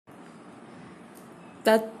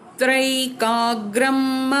तत्रैकाग्रं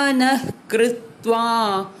मनः कृत्वा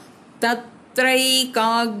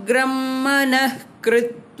तत्रैकाग्रं मनः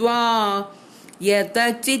कृत्वा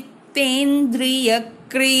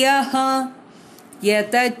यतचित्तेन्द्रियक्रियः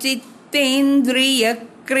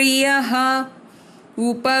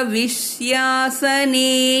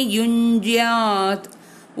उपविश्यासने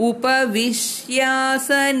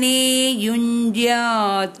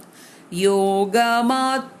युञ्ज्यात्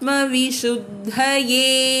योगमात्मविशुद्धये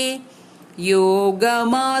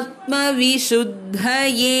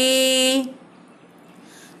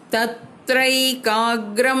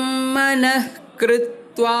तत्रैकाग्रं मनः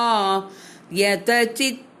कृत्वा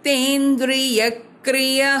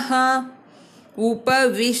यतचित्तेन्द्रियक्रियः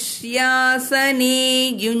उपविश्यासने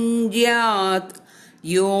युञ्ज्यात्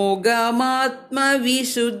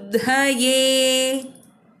योगमात्मविशुद्धये।